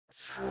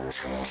Hello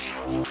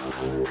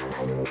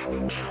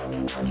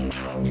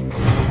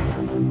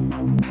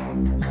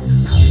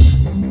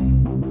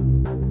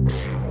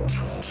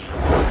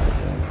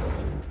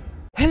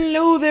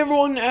there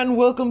everyone and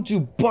welcome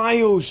to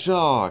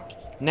Bioshock!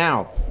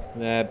 Now,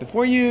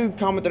 before you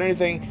comment on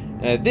anything,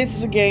 this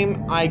is a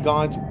game I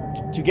got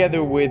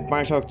together with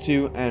Bioshock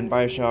 2 and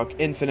Bioshock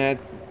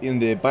Infinite in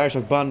the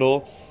Bioshock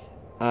bundle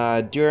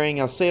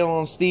during a sale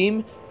on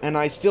Steam, and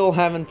I still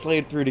haven't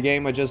played through the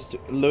game. I just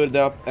loaded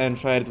up and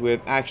tried it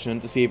with Action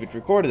to see if it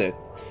recorded it.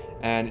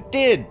 And it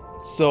did!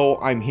 So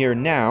I'm here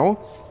now.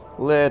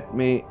 Let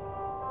me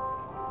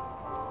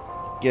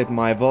get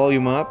my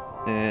volume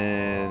up.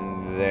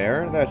 And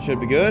there, that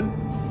should be good.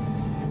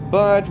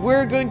 But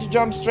we're going to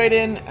jump straight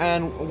in,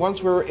 and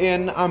once we're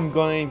in, I'm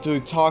going to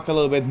talk a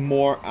little bit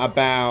more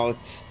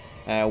about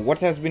what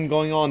has been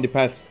going on the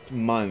past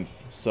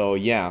month. So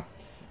yeah,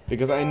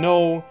 because I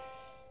know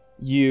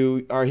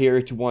you are here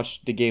to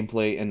watch the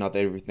gameplay and not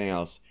everything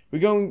else. We're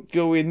going to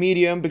go with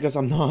medium because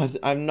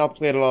I've not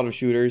played a lot of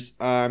shooters.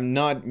 I'm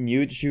not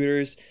new to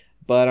shooters,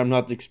 but I'm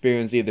not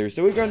experienced either.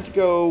 So we're going to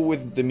go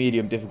with the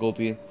medium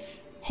difficulty.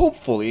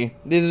 Hopefully,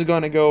 this is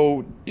gonna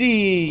go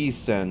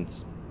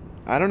decent.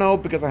 I don't know,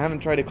 because I haven't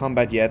tried the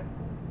combat yet.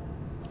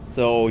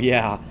 So,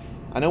 yeah.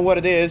 I know what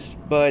it is,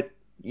 but,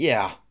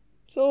 yeah.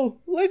 So,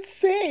 let's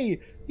say,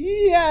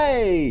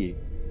 yay!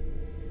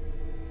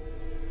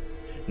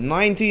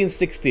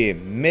 1960,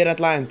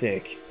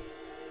 Mid-Atlantic.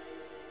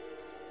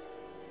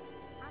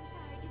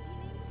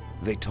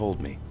 They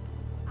told me.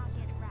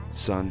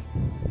 Son,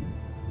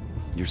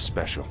 you're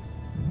special.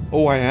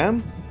 Oh, I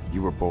am?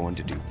 You were born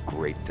to do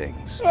great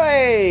things.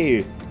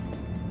 Hey!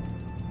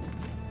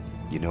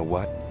 You know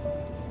what?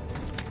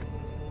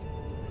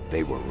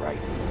 They were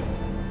right.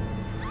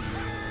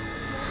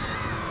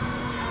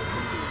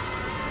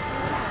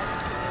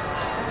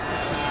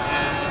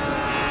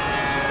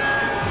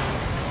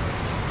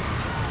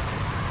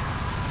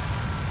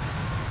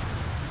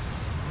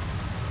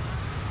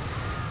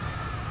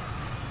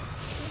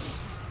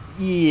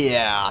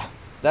 Yeah,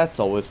 that's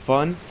always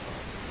fun.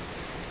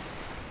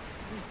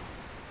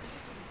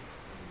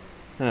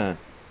 Huh.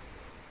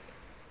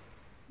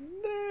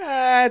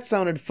 That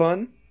sounded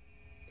fun.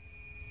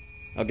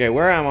 Okay,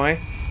 where am I?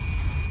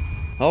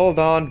 Hold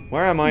on,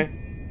 where am I?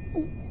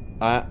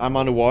 I'm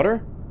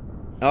underwater?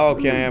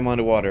 Okay, I'm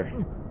underwater.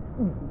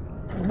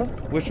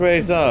 Which way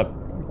is up?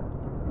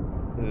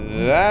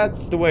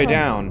 That's the way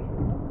down.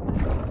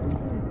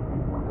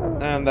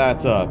 And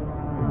that's up.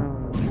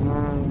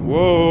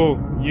 Whoa,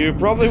 you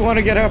probably want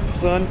to get up,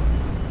 son.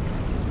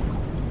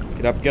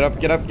 Get up, get up,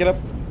 get up, get up.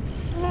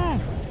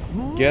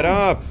 Get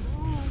up!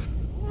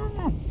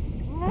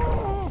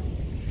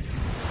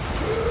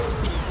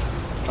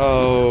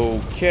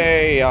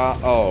 Okay,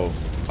 oh,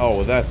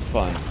 that's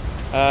fun.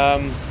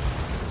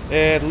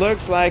 It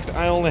looks like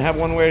I only have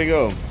one way to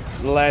go.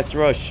 Let's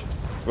rush.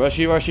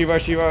 Rushy, rushy,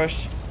 rushy,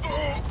 rush.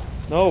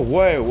 No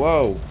way,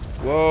 whoa.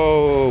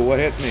 Whoa, what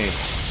hit me?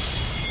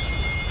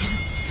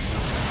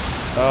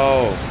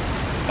 Oh.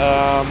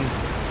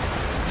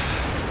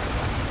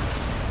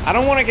 I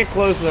don't want to get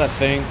close to that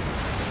thing.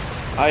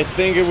 I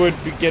think it would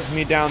get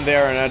me down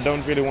there, and I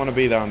don't really want to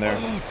be down there.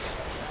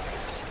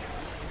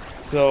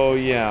 So,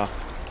 yeah.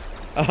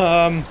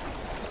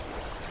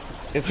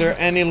 Is there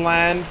any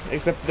land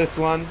except this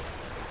one?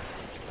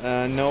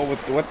 No,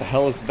 what the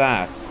hell is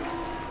that?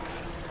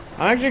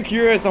 I'm actually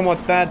curious on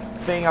what that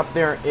thing up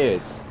there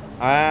is.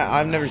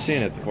 I've never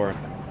seen it before.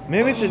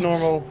 Maybe it's a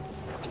normal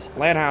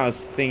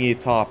lighthouse thingy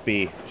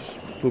toppy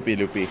poopy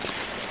loopy.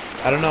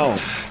 I don't know.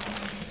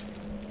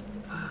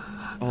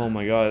 Oh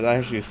my god, that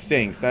actually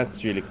sinks.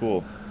 That's really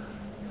cool.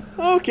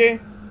 Okay.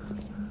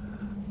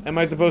 Am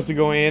I supposed to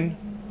go in?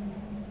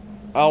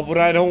 Oh, but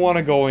I don't want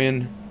to go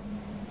in.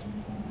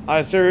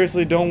 I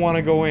seriously don't want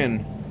to go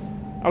in.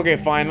 Okay,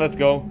 fine, let's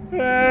go.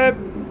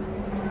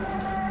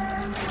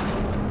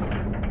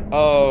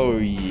 Oh,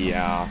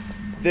 yeah.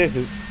 This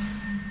is...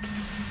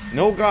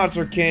 No gods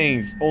or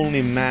kings,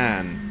 only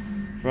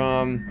man.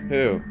 From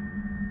who?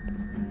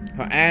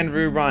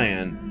 Andrew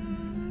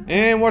Ryan.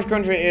 In what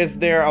country is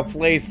there a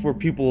place for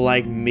people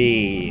like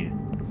me?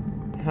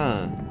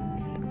 Huh.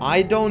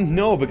 I don't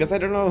know, because I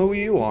don't know who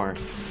you are.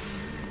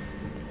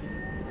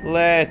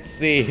 Let's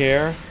see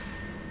here.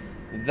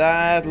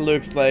 That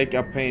looks like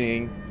a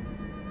painting.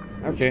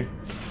 Okay.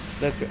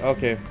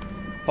 Okay.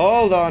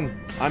 Hold on.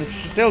 I'm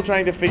still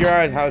trying to figure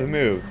out how to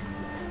move.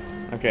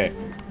 Okay.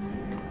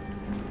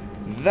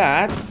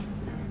 That's...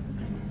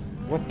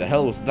 What the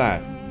hell was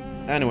that?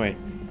 Anyway.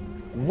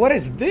 What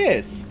is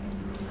this?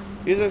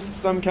 Is this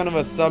some kind of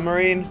a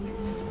submarine?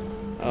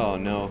 Oh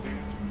no.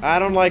 I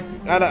don't like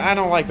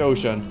the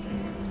ocean.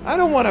 I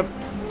don't want to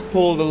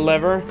pull the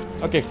lever.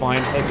 Okay,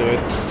 fine. Let's do it.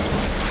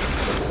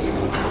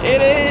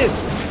 It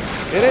is!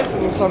 It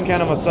is some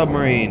kind of a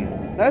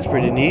submarine. That's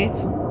pretty neat.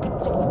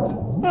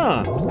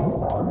 Huh.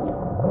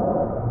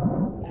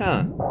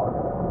 Huh.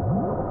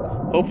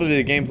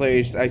 Hopefully the gameplay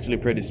is actually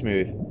pretty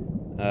smooth.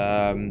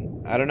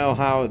 I don't know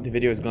how the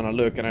video is gonna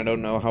look, and I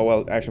don't know how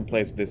well Action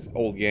plays with this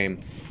old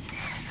game.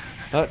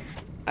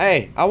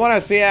 Hey, I want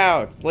to see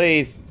out,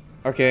 please.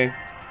 Okay.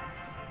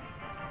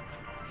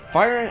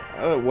 Fire.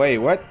 Wait,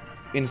 what?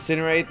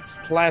 Incinerates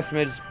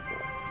plasmids.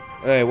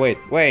 Wait.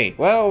 Whoa, wait.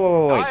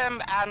 I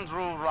am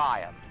Andrew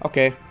Ryan.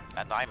 Okay.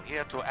 And I'm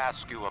here to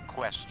ask you a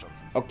question.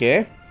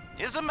 Okay.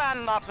 Is a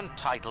man not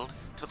entitled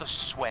to the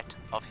sweat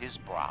of his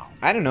brow?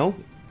 I don't know.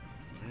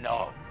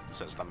 No,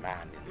 says the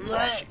man in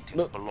Washington,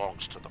 it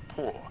belongs to the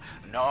poor.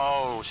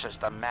 No, says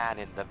the man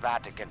in the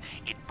Vatican,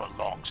 it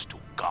belongs to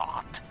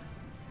God.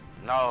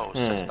 No,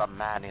 says the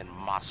man in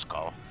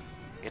Moscow,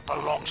 it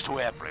belongs to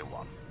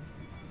everyone.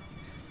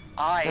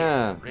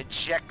 I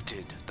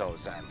rejected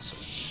those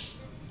answers.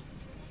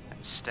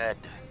 Instead,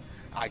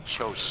 I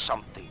chose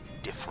something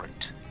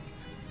different.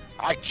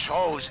 I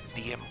chose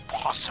the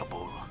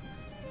impossible.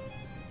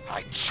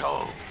 I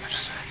chose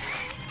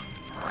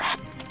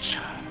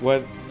rapture.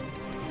 What?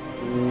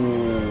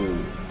 Ooh.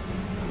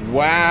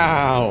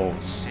 Wow.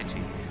 A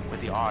city where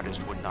the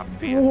artist would not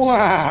fear.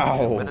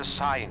 Wow. Where the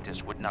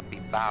scientist would not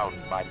be bound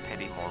by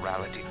petty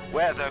morality.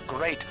 Where the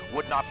great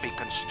would not be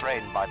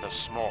constrained by the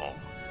small.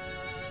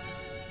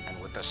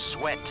 And with the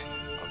sweat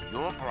of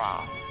your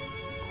brow,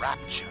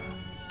 rapture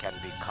can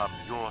become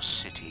your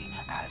city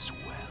as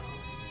well.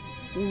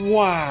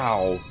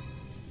 Wow.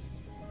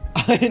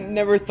 I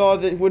never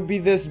thought it would be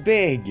this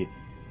big.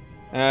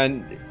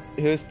 And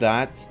who's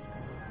that?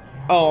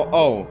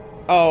 Oh,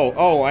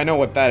 I know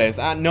what that is.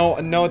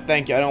 No,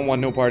 thank you. I don't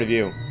want no part of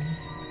you.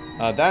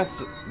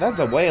 That's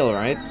a whale,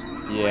 right?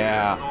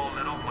 Yeah. All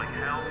lit up like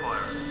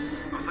hellfire.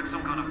 Looks like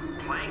some kind of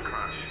plane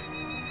crash.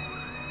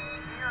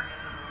 We're in the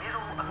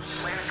middle of the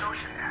Atlantic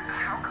Ocean.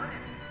 How could it?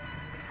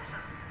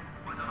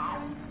 I don't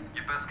know.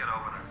 You best get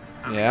over there.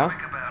 And Yeah.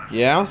 think about it.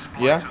 Yeah.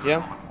 The Yeah. splicers Yeah.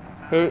 are coming.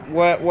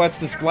 What's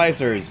the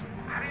splicers?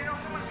 How do you know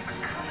someone's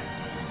even coming?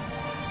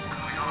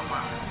 Because we know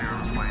about the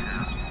Zero's way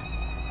down.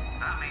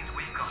 That means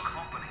we've got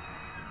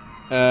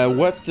company.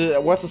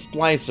 What's a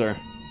splicer?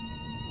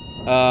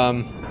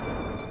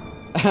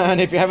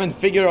 And if you haven't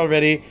figured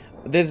already,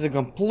 this is a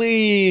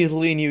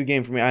completely new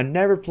game for me. I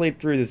never played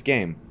through this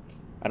game.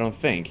 I don't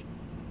think.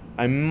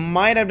 I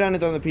might have done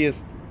it on the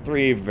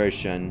PS3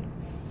 version,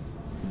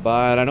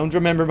 but I don't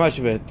remember much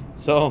of it.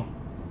 So,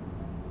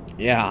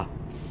 yeah.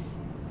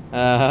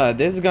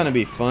 This is gonna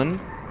be fun.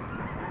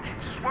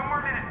 Just one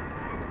more minute.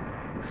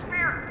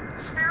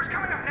 Spear's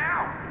coming up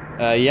now.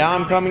 Yeah,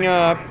 I'm coming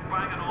up. He's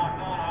banging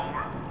off all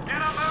over. Get a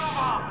move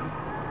on.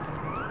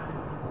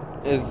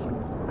 Is...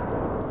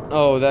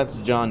 Oh, that's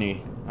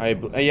Johnny.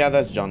 Yeah,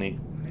 that's Johnny. I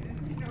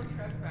didn't mean no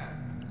trespass.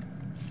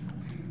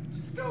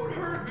 Just don't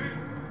hurt me.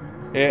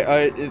 Is...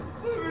 Let me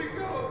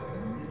go.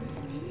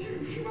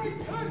 You my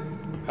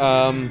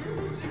gun.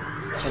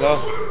 Hello?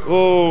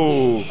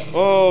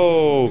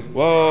 Oh,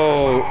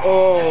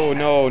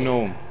 no.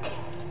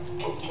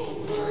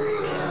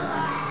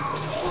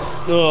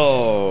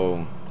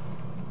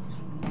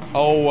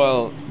 Oh,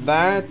 well,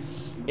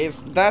 that's a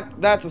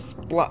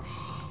splat.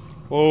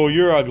 Oh,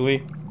 you're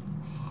ugly.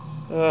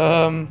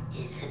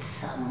 Is it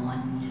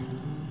someone new?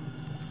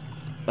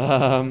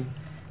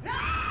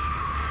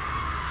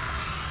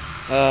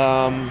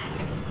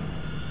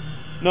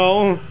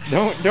 No,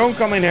 don't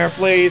come in here,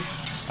 please.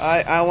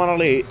 I wanna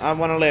leave. I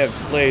wanna live,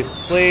 please.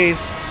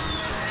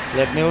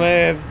 Let me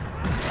live.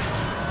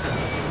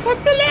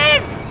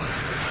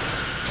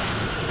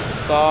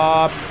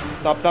 Stop.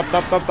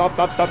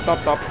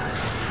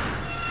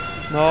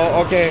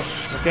 No, okay,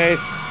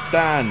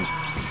 stand.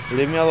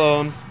 Leave me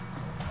alone.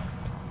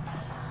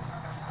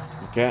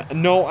 Okay,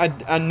 no,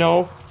 I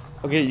know.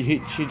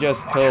 Okay, she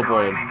just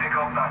teleported. Pick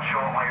up that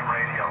shortwave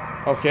radio.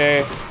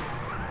 Okay, I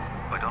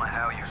don't know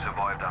how you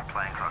survived that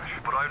plane crash,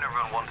 but I've never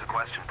been one to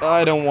question.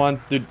 I don't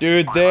want to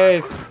do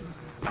this.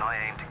 And I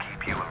aim to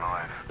keep you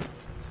alive.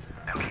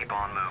 Now keep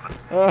on moving.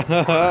 I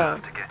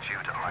have to get you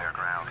to higher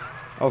ground.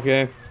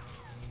 Okay.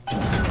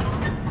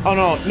 Oh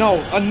no!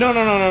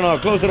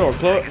 Close the door.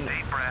 Take a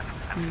deep breath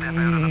and step out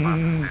of the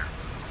atmosphere.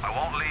 I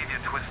won't leave you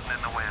twisting in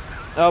the wind.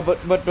 Oh, the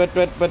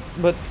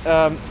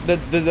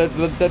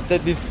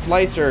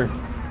splicer.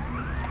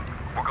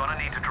 We're gonna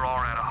need to draw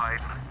her out of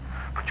hiding,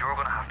 but you're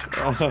gonna have to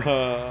trust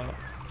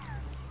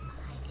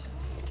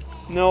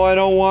me. No, I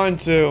don't want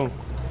to.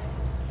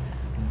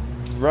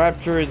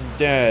 Rapture is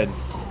dead.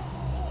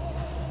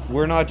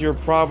 We're not your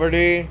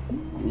property.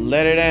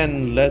 Let it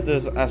end. Let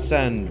us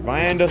ascend.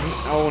 Ryan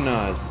doesn't own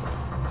us.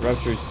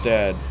 Rapture's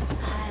dead.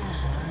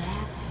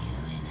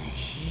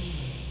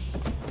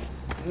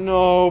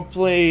 No,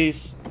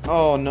 please.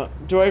 Oh no.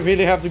 Do I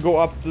really have to go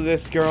up to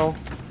this girl?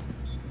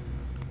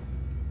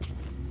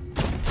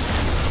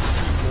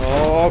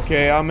 Oh,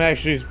 okay. I'm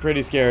actually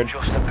pretty scared.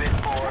 Just a bit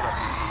further.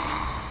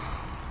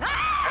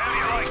 How do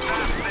you like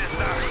that,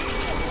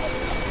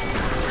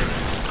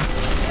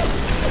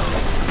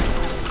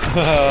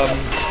 mister?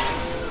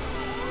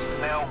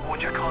 Now,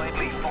 would you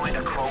kindly find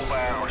a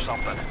crowbar or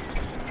something?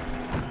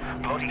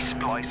 Bloody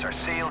splicer.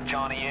 Seal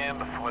Johnny in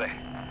before they...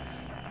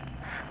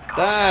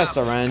 That's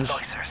a wrench.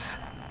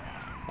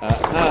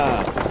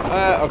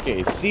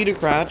 Okay, C to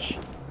crouch.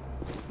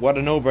 What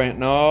a no-brainer.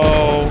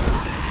 No!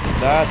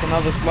 That's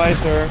another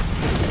splicer.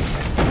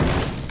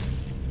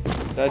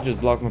 That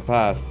just blocked my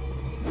path.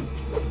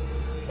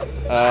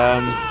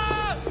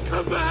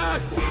 Come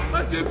back!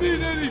 I didn't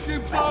mean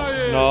anything by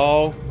it!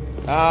 No.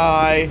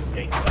 Hi.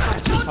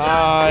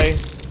 Hi.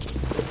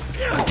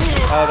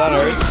 Oh, that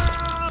hurts.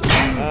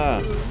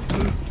 Ah.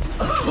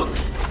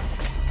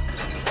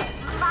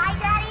 My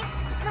daddy's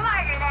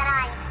smarter than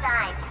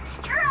Einstein.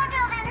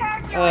 Struggled in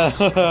Hercules.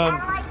 And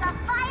lights a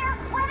fire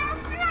with a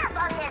snap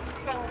of his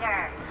finger.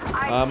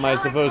 Am I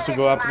supposed to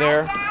go up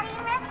there? Daddy,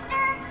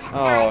 mister?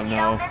 Oh, Now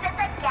no. you visit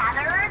the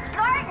Gatherer's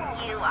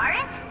Garden, you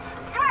aren't?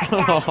 Smart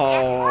daddy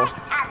Oh. gets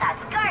light at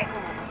the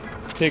garden.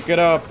 Pick it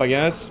up, I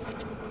guess.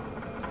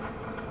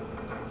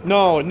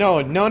 No,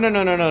 no, no, no,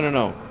 no, no, no, no,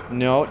 no.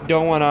 No,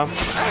 don't wanna.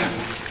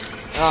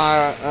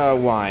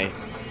 Why?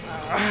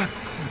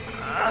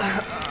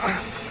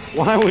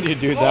 Why would you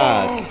do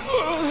that?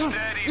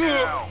 Steady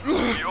now.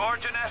 Your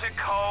genetic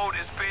code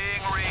is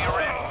being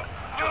rewritten.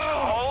 Just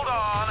hold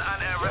on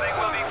and everything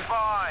will be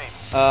fine.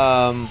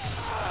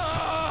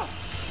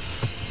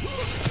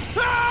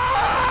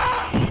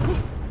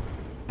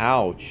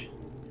 Ouch.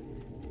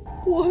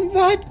 Well,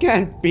 that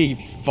can't be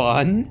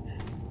fun.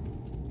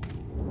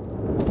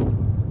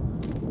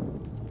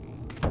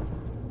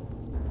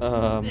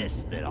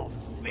 This little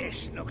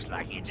fish looks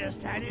like he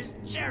just had his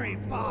cherry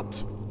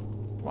popped.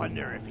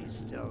 Wonder if he's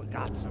still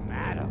got some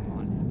Adam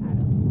on him.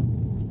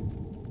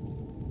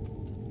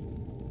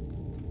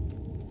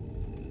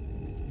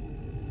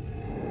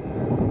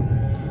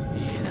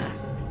 Yeah.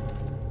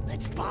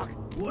 Let's buck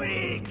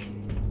weak.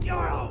 You're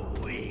a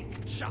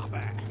weak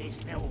chopper.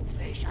 This little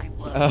fish ain't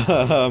worth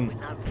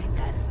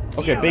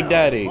Okay, Big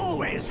Daddy.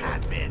 Always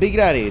have been. Big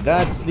Daddy,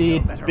 that's the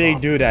big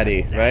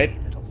doodaddy, right?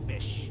 Little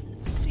fish.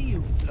 See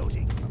you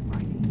floating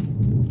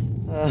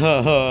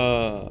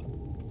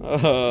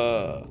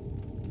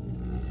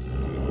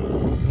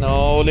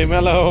No, leave me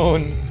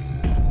alone.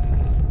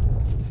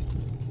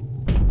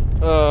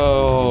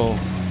 Oh.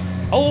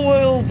 Oh,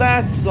 well,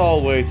 that's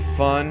always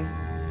fun.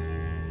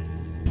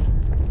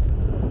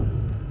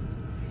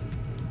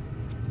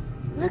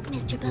 Look,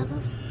 Mr.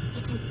 Bubbles.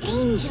 It's an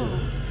angel.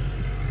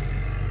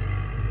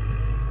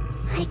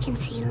 I can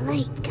see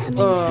light coming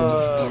from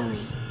his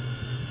belly.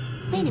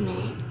 Wait a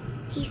minute.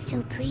 He's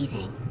still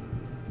breathing.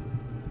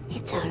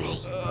 It's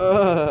alright.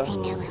 I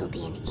know he'll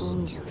be an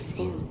angel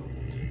soon.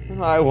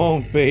 I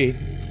won't be.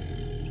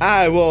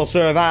 I will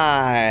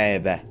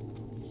survive.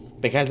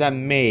 Because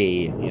I'm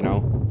me, you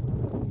know.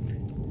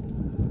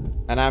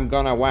 And I'm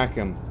gonna whack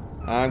him.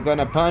 I'm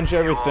gonna punch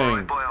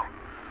everything. Boyle.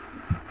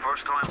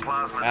 First time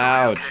plasma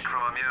Ouch. kick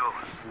from you.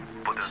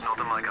 But there's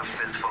nothing like a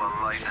fistful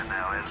of lightning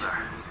now, is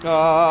there?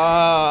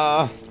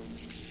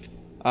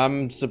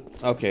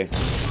 Okay.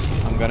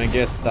 I'm gonna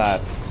guess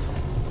that.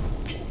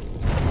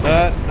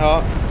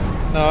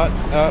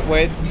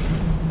 Wait.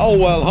 Oh,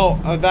 well,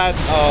 that's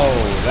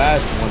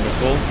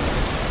wonderful.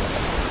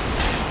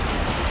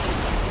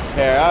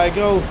 Here I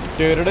go.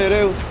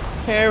 Do-do-do-do.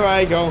 Here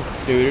I go.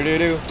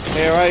 Do-do-do-do.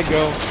 Here I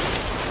go.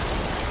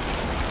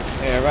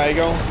 Here I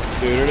go.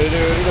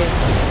 Do-do-do-do-do.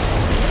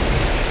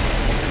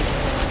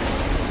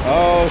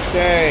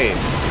 Okay.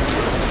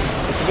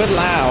 It's a bit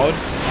loud, I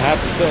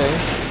have to say.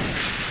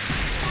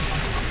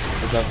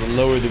 Just have to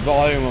lower the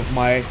volume of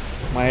my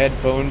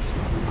headphones.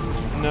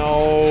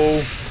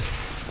 No.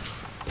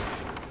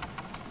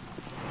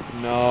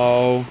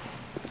 No.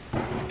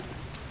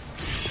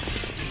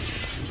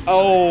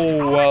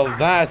 Oh, well,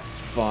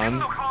 that's fun.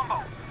 No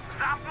combo.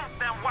 Zap 'em,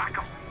 then whack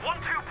 'em.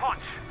 1-2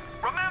 punch.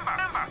 Remember,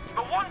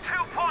 the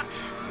 1-2 punch.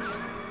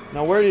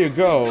 Now, where do you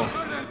go?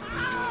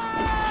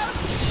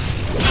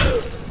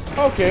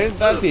 Okay,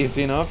 that's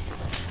easy enough.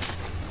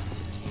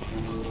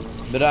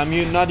 But I'm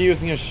not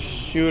using a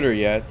shooter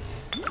yet.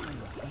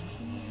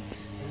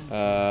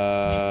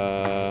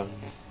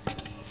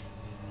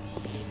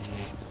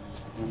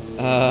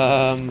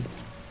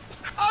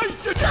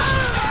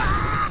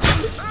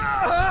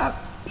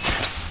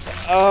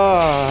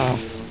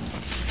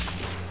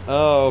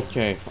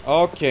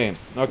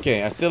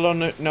 Okay. I still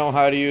don't know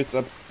how to use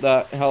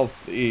the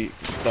healthy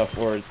stuff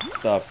or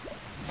stuff.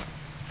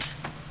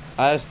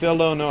 I still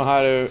don't know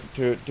how to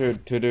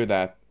do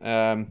that.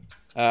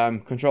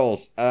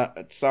 Controls.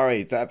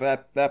 Sorry.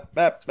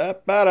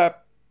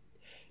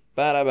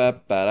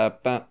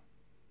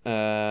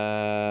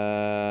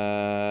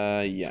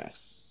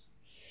 Yes.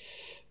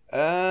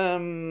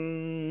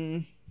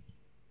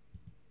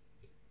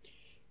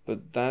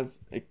 But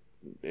that's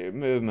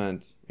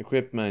movement,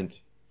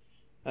 equipment.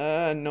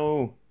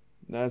 No,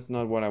 that's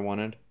not what I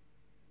wanted.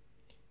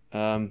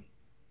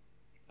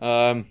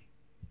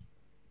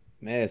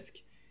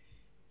 Mask.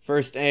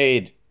 First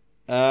aid.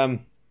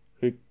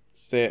 Quick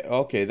say.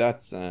 Okay,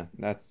 that's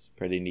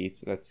pretty neat.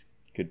 So that's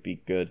could be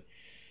good.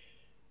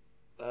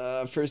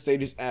 First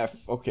aid is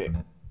F. Okay.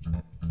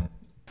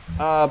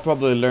 I'll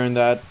probably learn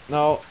that.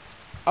 No.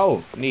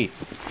 Oh,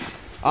 neat.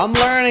 I'm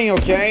learning.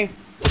 Okay.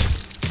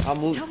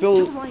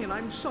 Still. Tell Ryan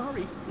I'm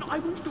sorry. No, I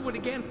won't do it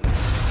again.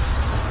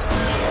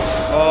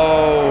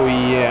 Oh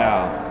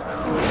yeah.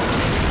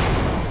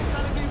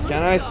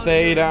 Can I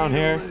stay down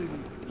here?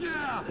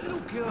 Yeah.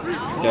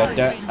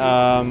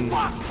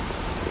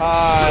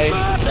 Hi.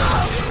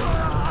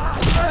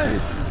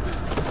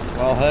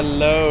 Well,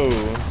 hello.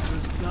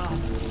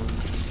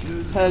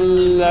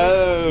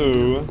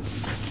 Hello.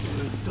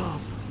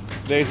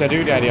 There's a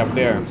doodaddy up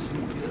there.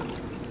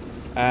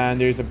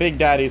 And there's a big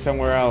daddy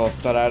somewhere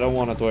else that I don't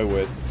want to toy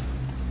with.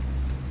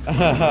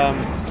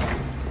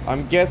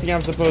 I'm guessing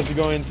I'm supposed to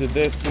go into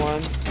this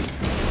one.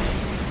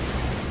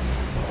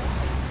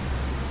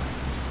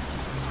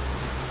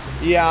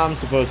 Yeah, I'm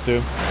supposed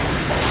to.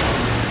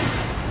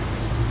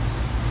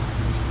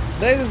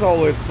 This is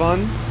always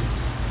fun.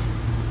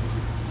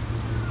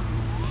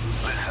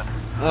 Listen,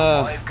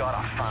 I've got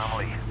a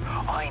family.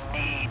 I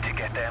need to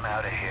get them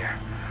out of here.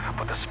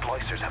 But the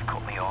splicers have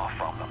cut me off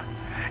from them.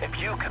 If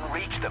you can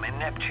reach them in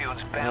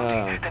Neptune's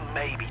bounty, then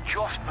maybe,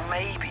 just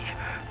maybe...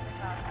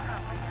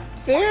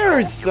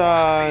 There's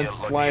Splicer.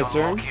 Splicer.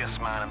 You're the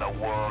luckiest man in the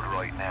world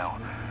right now.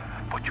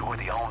 But you're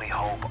the only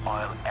hope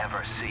I'll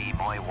ever see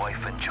my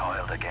wife and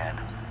child again.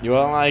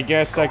 Well, I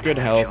guess I could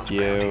help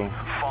you.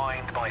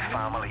 Find my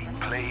family,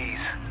 please.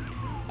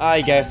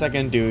 I guess I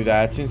can do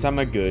that since I'm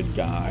a good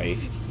guy.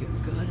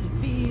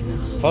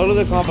 Follow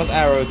the compass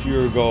arrow to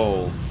your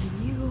goal.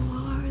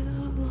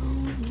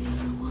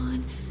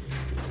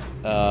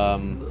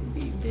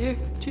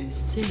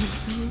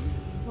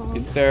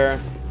 Is there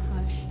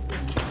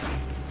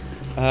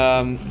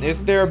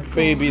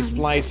baby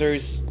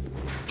splicers?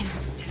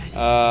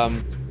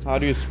 How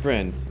do you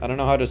sprint? I don't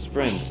know how to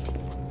sprint.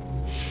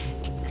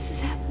 This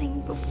is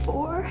happening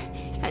before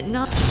and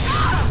not.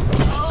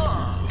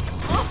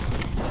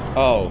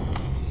 Oh.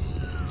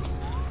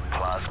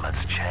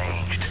 Plasmids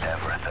changed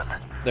everything.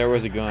 There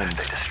was a gun.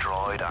 They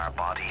destroyed our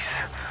bodies,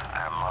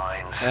 our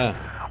minds.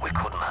 We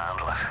couldn't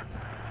handle it.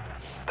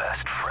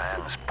 Best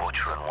friends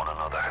butchering one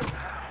another.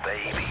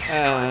 Babies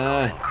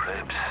dying in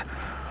cribs.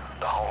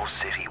 The whole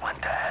city went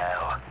to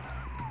hell.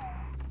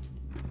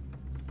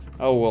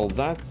 Oh, well,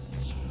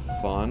 that's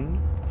fun.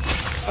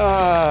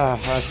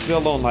 I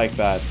still don't like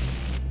that.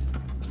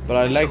 But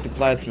I like the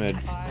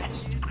plasmids.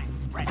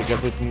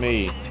 Because it's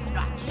me.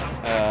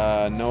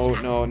 No.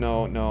 I'll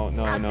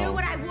do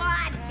what I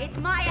want. It's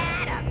my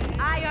Adam.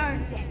 I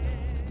earned it.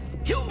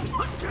 You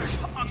want this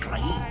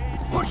ugly,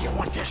 or you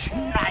want this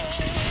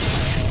nice?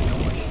 Either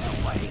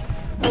way,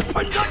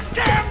 open the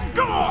damn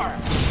door!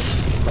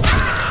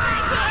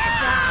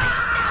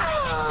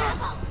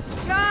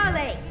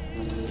 Charlie!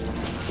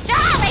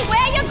 Charlie,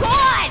 where you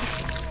going?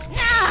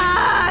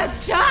 Ah,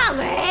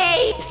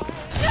 Charlie!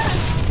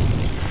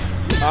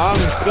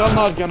 I'm still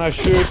not gonna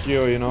shoot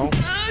you, you know.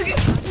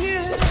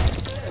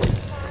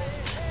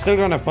 Still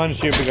gonna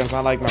punch you because I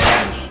like my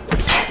ranch.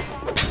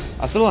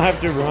 I still have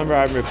to remember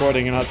I'm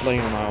recording and not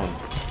playing on my own.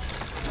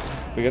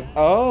 Because,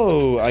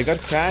 oh, I got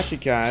cashy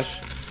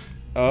cash.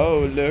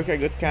 Oh, look, I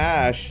got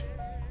cash.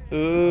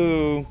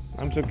 Ooh,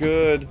 I'm so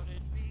good.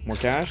 More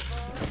cash?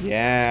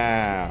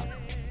 Yeah.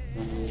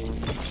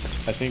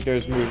 I think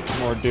there's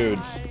more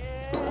dudes.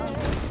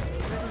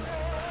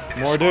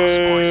 More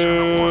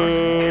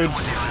dudes!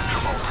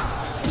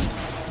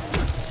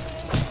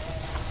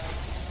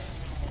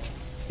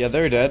 Yeah,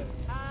 they're dead.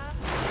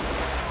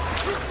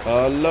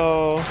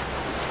 Hello.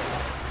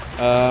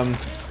 And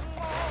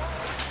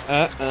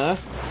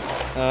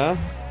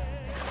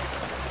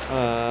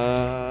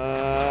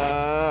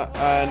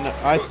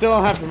I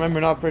still have to remember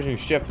not pressing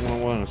shift when I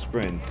want to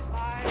sprint.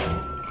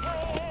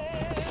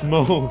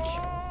 Smoke.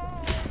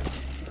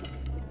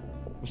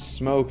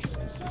 Smoke.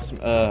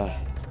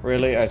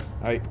 Really?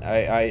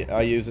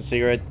 I use a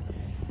cigarette.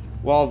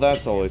 Well,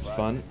 that's always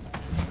fun.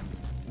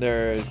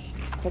 There's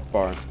pet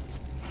bar.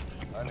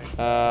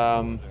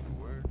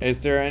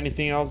 Is there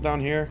anything else down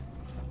here?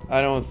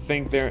 I don't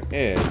think there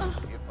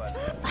is.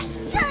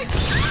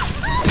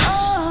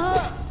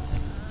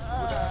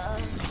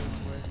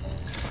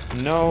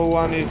 No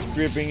one is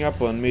creeping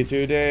up on me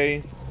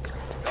today.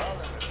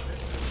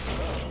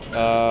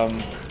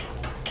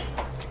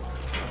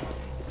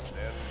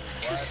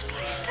 Too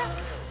spliced up.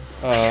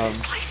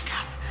 Spliced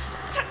up.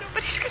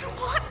 Nobody's gonna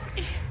want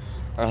me.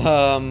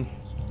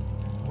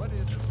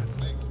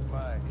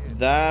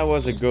 That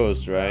was a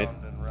ghost, right?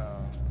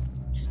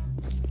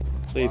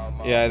 Please,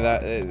 yeah,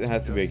 that it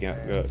has to be a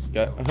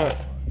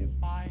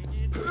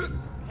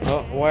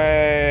Oh,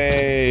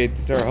 wait,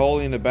 is there a hole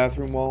in the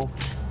bathroom wall?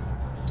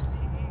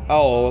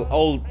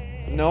 Oh,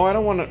 no, I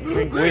don't want to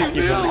drink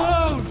whiskey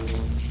from.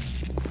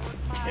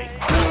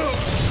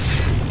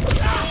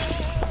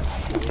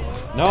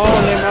 No,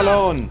 leave me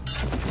alone.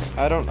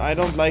 I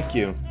don't like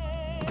you.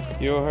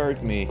 You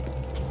hurt me.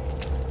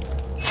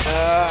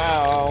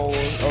 Ow.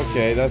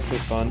 Okay, that's so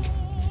fun.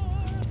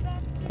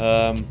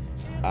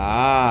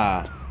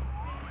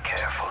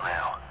 Careful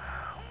now.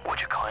 Would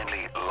you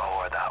kindly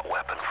lower that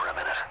weapon for a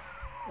minute?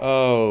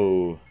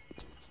 Oh.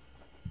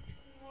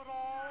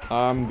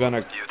 I'm gonna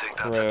You think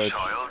that's a crouch.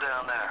 child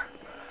down there?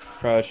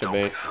 Crouch a Don't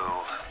bit. be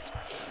fooled.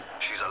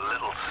 She's a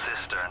little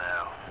sister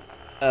now.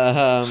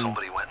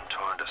 Somebody went and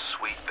turned a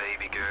sweet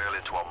baby girl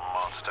into a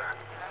monster.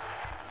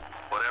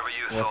 Whatever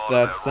you What's thought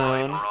that about sound?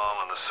 right and wrong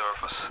on the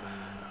surface,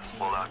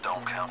 well, that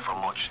don't count for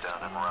much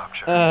down in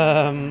Rapture.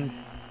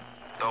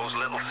 Those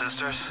little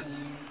sisters,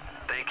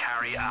 they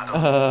carry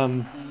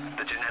Adam.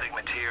 The genetic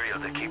material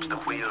that keeps the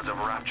wheels of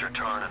Rapture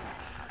turning.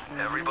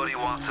 Everybody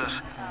wants it,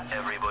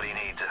 everybody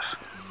needs it.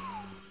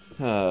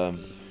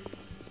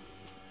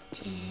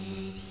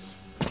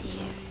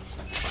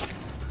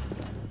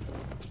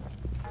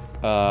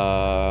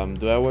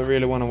 Do I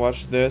really want to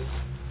watch this?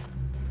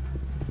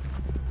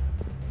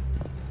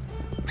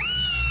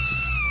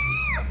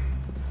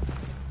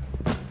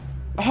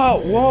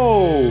 Oh,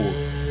 whoa!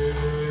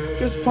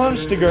 Just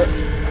punched the girl.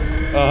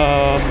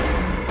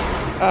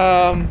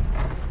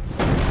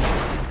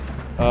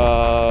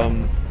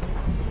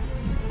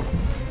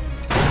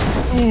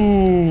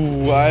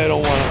 Ooh, I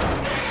don't want to.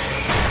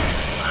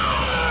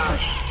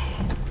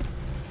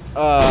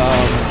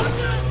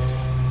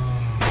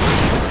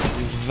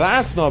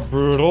 That's not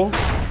brutal.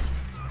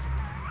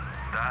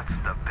 That's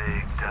the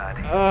big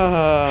daddy. She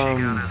got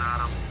his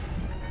Adam.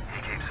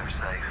 He keeps her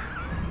safe.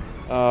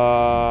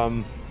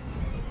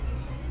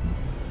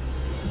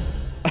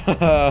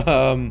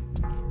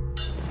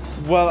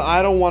 Well,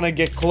 I don't want to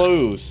get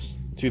close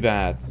to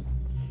that.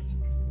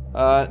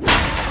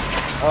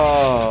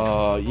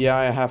 Yeah,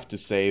 I have to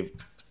save.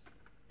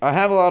 I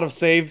have a lot of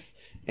saves.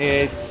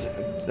 It's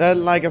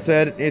like I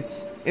said,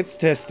 it's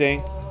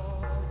testing.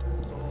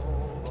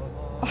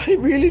 I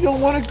really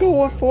don't want to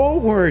go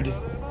forward.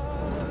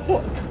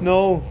 Oh,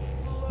 no.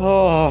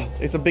 Oh,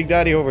 it's a Big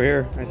Daddy over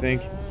here, I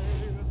think.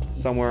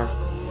 Somewhere.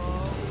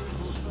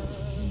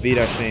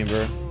 Vita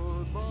chamber.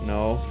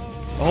 No.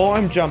 Oh,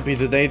 I'm jumpy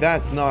today.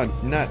 That's not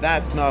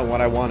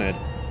what I wanted.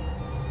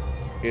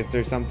 Is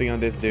there something on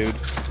this dude?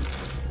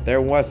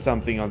 There was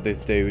something on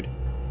this dude.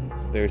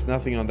 There's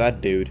nothing on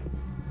that dude.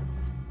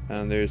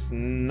 And there's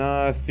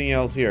nothing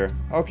else here.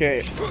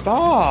 Okay,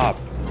 stop!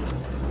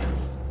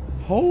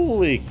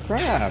 Holy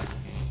crap.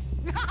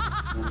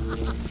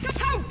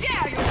 How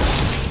dare you!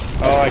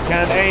 Oh, I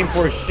can't aim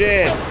for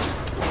shit.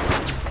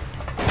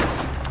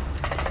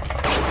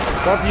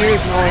 Stop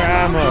using all your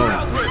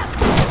ammo.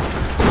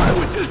 I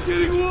was just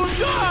getting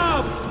warmed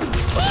up!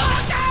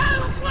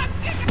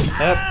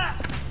 Yep.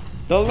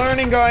 Still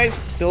learning, guys.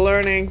 Still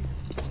learning.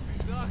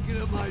 Knocking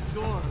at my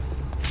door.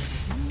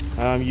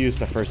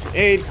 Used a first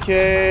aid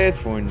kit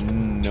for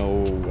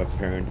no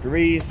apparent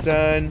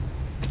reason.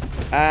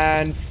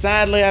 And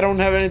sadly, I don't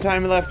have any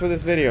time left for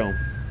this video.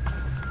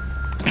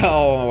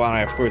 Oh, well,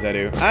 of course I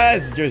do. I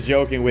was just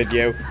joking with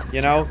you,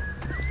 you know?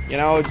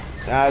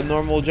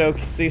 Normal joke,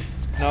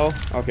 sis? No?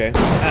 Okay.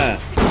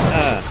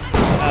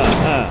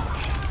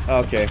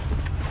 Okay.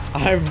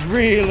 I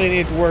really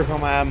need to work on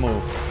my ammo.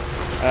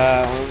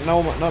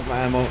 No, not my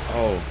ammo.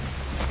 Oh.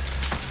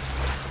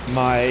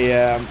 My,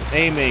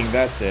 aiming,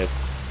 that's it.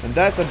 And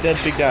that's a dead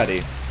Big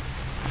Daddy.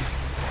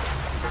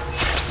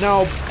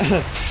 Now,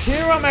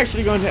 here I'm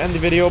actually going to end the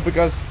video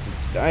because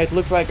it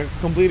looks like a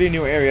completely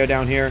new area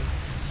down here.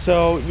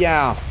 So,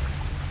 yeah.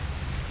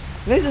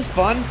 This is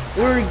fun.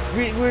 We're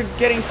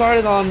getting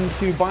started on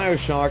to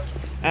Bioshock,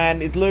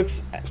 and it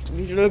looks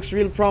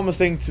real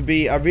promising to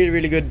be a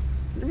really good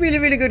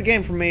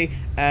game for me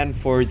and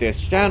for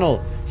this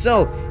channel.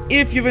 So,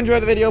 if you've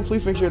enjoyed the video,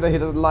 please make sure to hit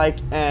the like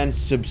and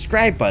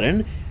subscribe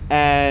button.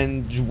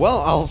 And, well,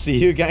 I'll see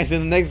you guys in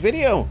the next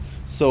video.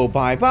 So,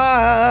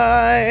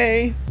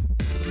 bye-bye!